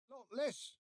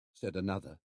less," said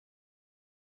another.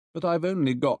 "But I've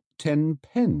only got 10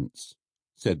 pence,"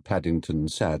 said Paddington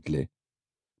sadly.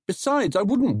 "Besides, I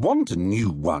wouldn't want a new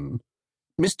one.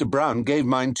 Mr. Brown gave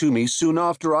mine to me soon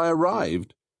after I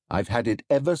arrived. I've had it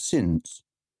ever since."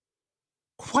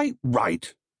 "Quite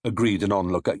right," agreed an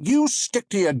onlooker. "You stick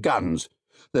to your guns.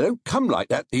 They don't come like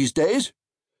that these days.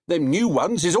 Them new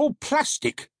ones is all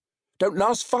plastic. Don't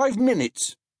last 5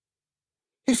 minutes.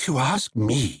 "If you ask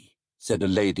me," said a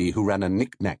lady who ran a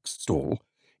knick-knack stall,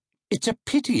 "it's a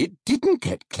pity it didn't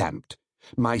get clamped.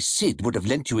 My Sid would have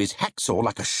lent you his hacksaw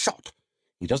like a shot.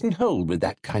 He doesn't hold with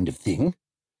that kind of thing."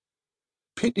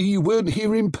 "Pity you weren't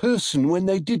here in person when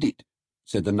they did it,"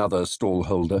 said another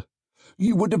stall-holder.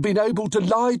 "You would have been able to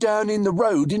lie down in the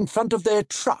road in front of their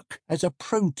truck as a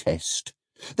protest.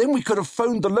 Then we could have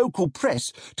phoned the local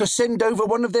press to send over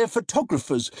one of their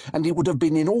photographers, and it would have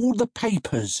been in all the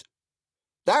papers."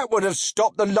 "That would have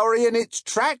stopped the lorry in its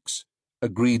tracks,"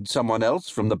 agreed someone else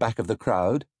from the back of the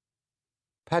crowd.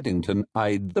 Paddington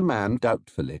eyed the man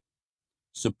doubtfully.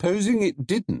 "Supposing it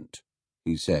didn't,"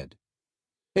 he said.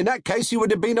 "In that case he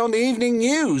would have been on the evening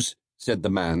news," said the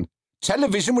man.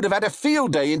 "Television would have had a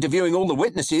field day interviewing all the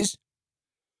witnesses."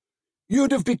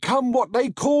 "You'd have become what they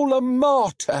call a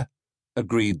martyr,"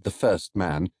 agreed the first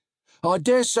man. "I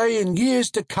dare say in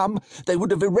years to come they would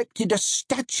have erected a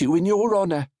statue in your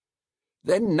honour.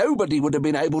 Then nobody would have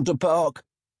been able to park."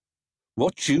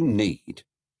 "What you need,"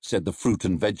 said the fruit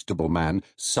and vegetable man,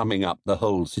 summing up the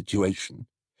whole situation,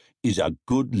 "is a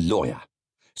good lawyer.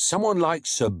 Someone like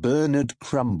Sir Bernard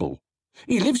Crumble.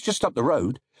 He lives just up the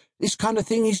road. This kind of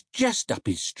thing is just up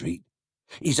his street.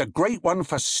 He's a great one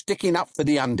for sticking up for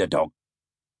the underdog."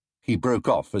 He broke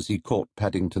off as he caught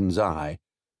Paddington's eye.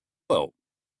 "Well,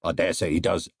 I dare say he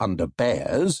does under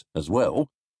bears as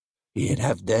well. He'd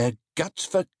have their guts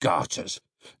for garters.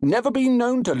 Never been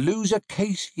known to lose a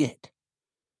case yet."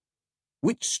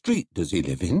 "Which street does he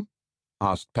live in?"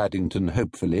 asked Paddington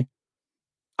hopefully.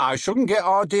 "I shouldn't get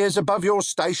ideas above your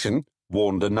station,"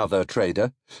 warned another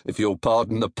trader, "if you'll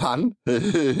pardon the pun.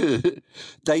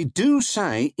 They do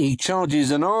say he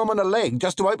charges an arm and a leg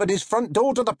just to open his front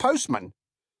door to the postman."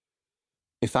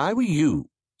 "If I were you,"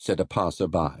 said a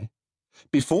passer-by,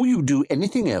 "before you do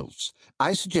anything else,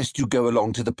 I suggest you go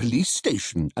along to the police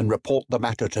station and report the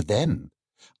matter to them.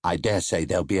 I dare say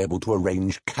they'll be able to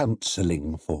arrange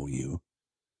counselling for you."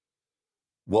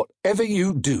 "Whatever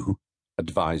you do,"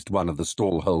 advised one of the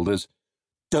stall-holders,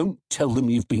 "don't tell them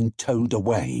you've been towed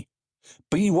away.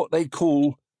 Be what they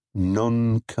call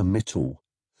non-committal.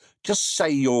 Just say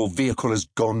your vehicle has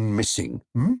gone missing,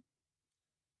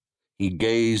 He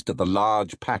gazed at the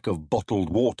large pack of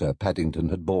bottled water Paddington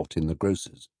had bought in the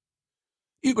grocer's.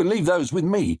 "You can leave those with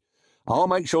me. I'll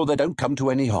make sure they don't come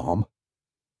to any harm."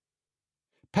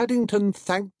 Paddington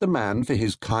thanked the man for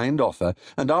his kind offer,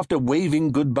 and after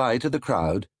waving goodbye to the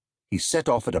crowd, he set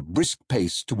off at a brisk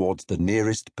pace towards the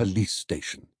nearest police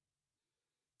station.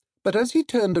 But as he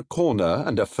turned a corner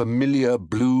and a familiar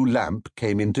blue lamp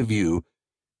came into view,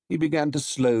 he began to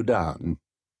slow down.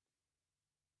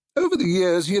 Over the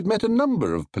years he had met a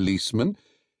number of policemen,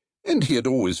 and he had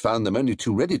always found them only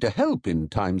too ready to help in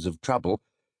times of trouble.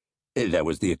 There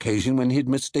was the occasion when he had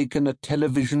mistaken a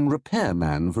television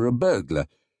repairman for a burglar,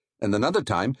 and another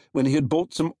time when he had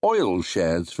bought some oil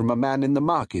shares from a man in the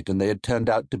market and they had turned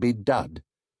out to be dud.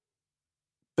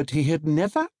 But he had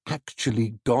never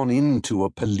actually gone into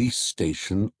a police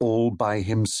station all by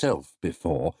himself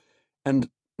before,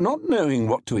 and, not knowing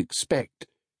what to expect,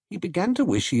 he began to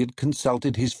wish he had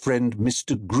consulted his friend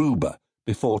Mr. Gruber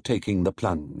before taking the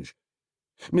plunge.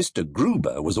 Mr.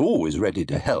 Gruber was always ready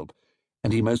to help,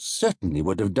 and he most certainly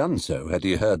would have done so had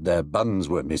he heard their buns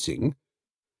were missing.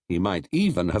 He might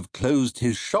even have closed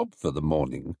his shop for the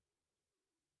morning.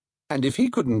 And if he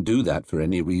couldn't do that for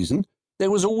any reason,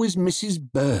 there was always Mrs.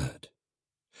 Bird.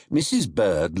 Mrs.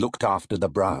 Bird looked after the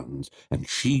Browns, and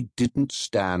she didn't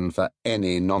stand for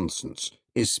any nonsense,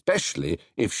 especially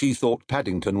if she thought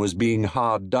Paddington was being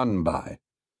hard done by.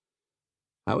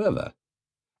 However,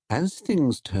 as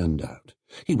things turned out,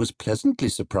 he was pleasantly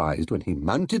surprised when he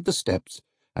mounted the steps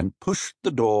and pushed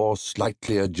the door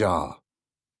slightly ajar.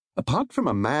 Apart from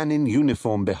a man in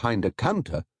uniform behind a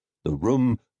counter, the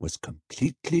room was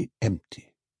completely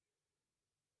empty.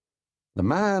 The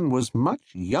man was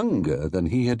much younger than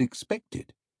he had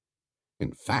expected.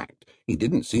 In fact, he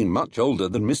didn't seem much older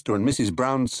than Mr. and Mrs.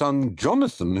 Brown's son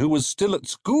Jonathan, who was still at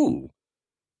school.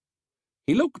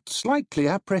 He looked slightly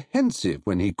apprehensive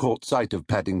when he caught sight of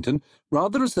Paddington,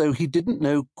 rather as though he didn't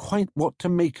know quite what to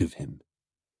make of him.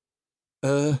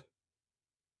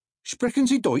 Sprechen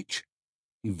Sie Deutsch?"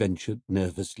 he ventured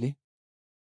nervously.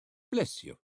 "Bless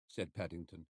you," said Paddington.